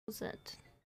Was it?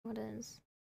 What is?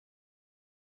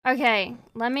 Okay,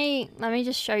 let me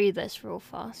just show you this real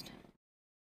fast.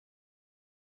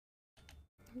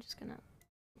 I'm just gonna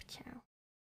ciao.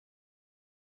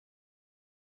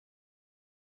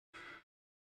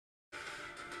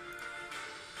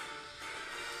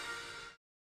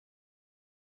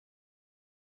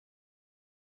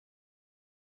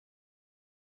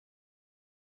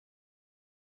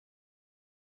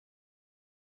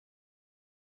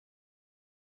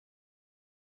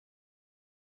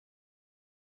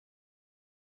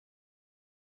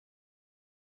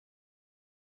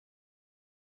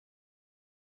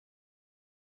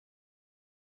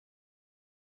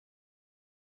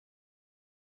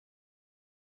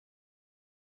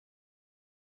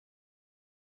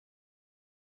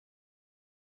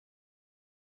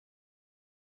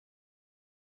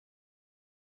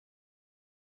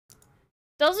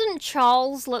 Doesn't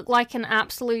Charles look like an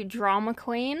absolute drama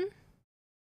queen?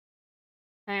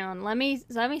 Hang on, let me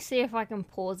see if I can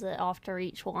pause it after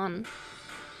each one.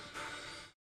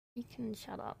 You can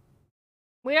shut up.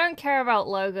 We don't care about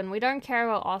Logan, we don't care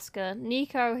about Oscar.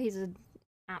 Nico, he's an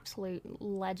absolute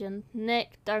legend.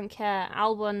 Nick, don't care.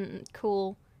 Albon,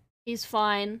 cool. He's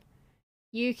fine.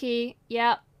 Yuki,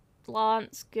 yep.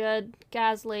 Lance, good.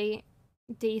 Gasly,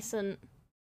 decent.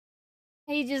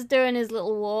 He's just doing his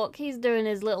little walk. He's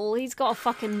got a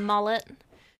fucking mullet.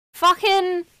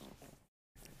 Fucking...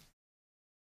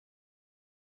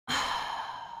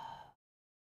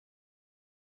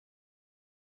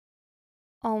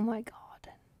 Oh my god.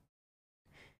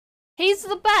 He's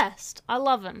the best. I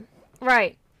love him.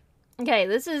 Right. Okay,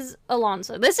 this is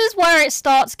Alonso. This is where it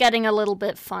starts getting a little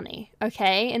bit funny,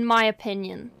 okay? In my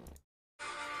opinion.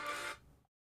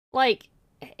 Like,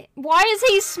 why is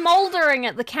he smoldering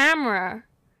at the camera?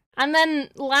 And then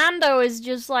Lando is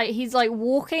just like, he's like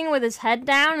walking with his head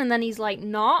down and then he's like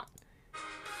not.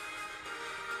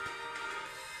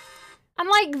 And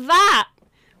like that.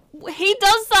 He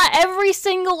does that every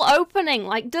single opening.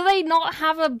 Like, do they not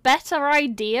have a better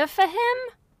idea for him?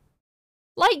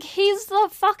 Like, he's the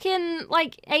fucking,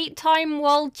 like, 8-time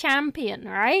world champion,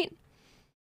 right?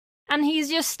 And he's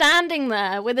just standing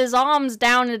there with his arms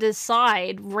down at his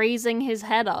side, raising his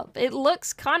head up. It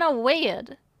looks kind of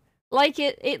weird. Like,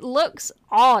 it looks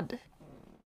odd.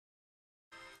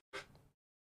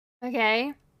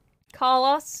 Okay.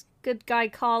 Carlos. Good guy,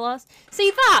 Carlos.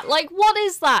 See that? Like, what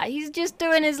is that? He's just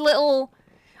doing his little...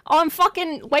 Oh, I'm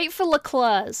fucking... Wait for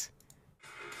Leclerc's.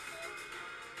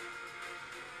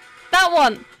 That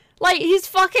one. Like, he's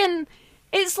fucking...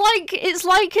 It's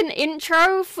like an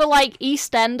intro for, like,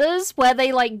 EastEnders, where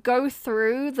they, like, go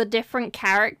through the different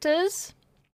characters.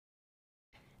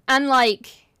 And,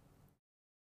 like...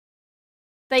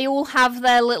 They all have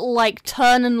their little, like,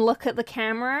 turn and look at the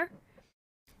camera.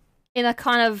 In a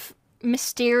kind of...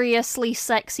 mysteriously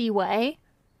sexy way.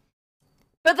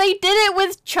 But they did it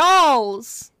with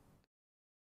Charles!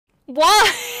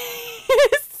 Why?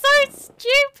 It's so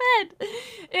stupid!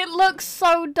 It looks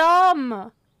so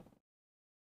dumb!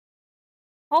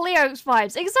 Hollyoaks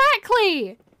vibes.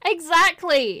 Exactly!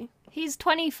 Exactly! He's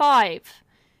 25.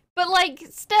 But, like,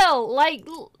 still, like...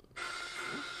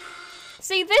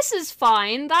 See, this is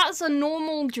fine. That's a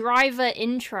normal driver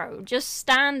intro. Just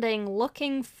standing,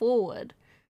 looking forward.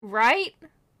 Right?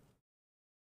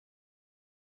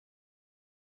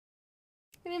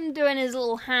 Him doing his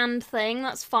little hand thing.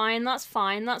 That's fine, that's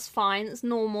fine, that's fine. It's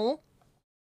normal.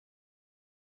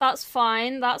 That's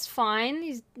fine, that's fine.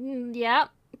 He's... Yep.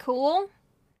 Cool.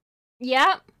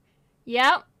 Yep.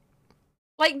 Yep.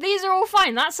 Like, these are all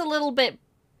fine. That's a little bit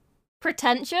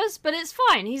pretentious, but it's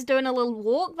fine. He's doing a little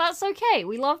walk. That's okay.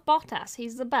 We love Bottas.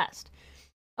 He's the best.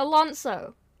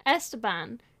 Alonso.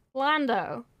 Esteban.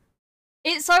 Lando.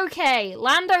 It's okay.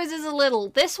 Lando's is a little.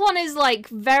 This one is like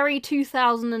very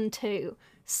 2002.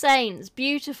 Sainz,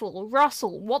 beautiful.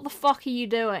 Russell, what the fuck are you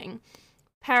doing?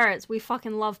 Perez, we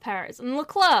fucking love Perez. And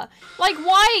Leclerc, like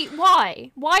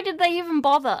why? Why did they even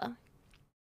bother?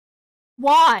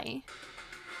 Why?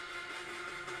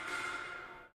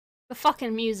 The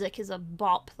fucking music is a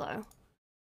bop though.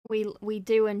 We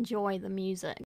do enjoy the music.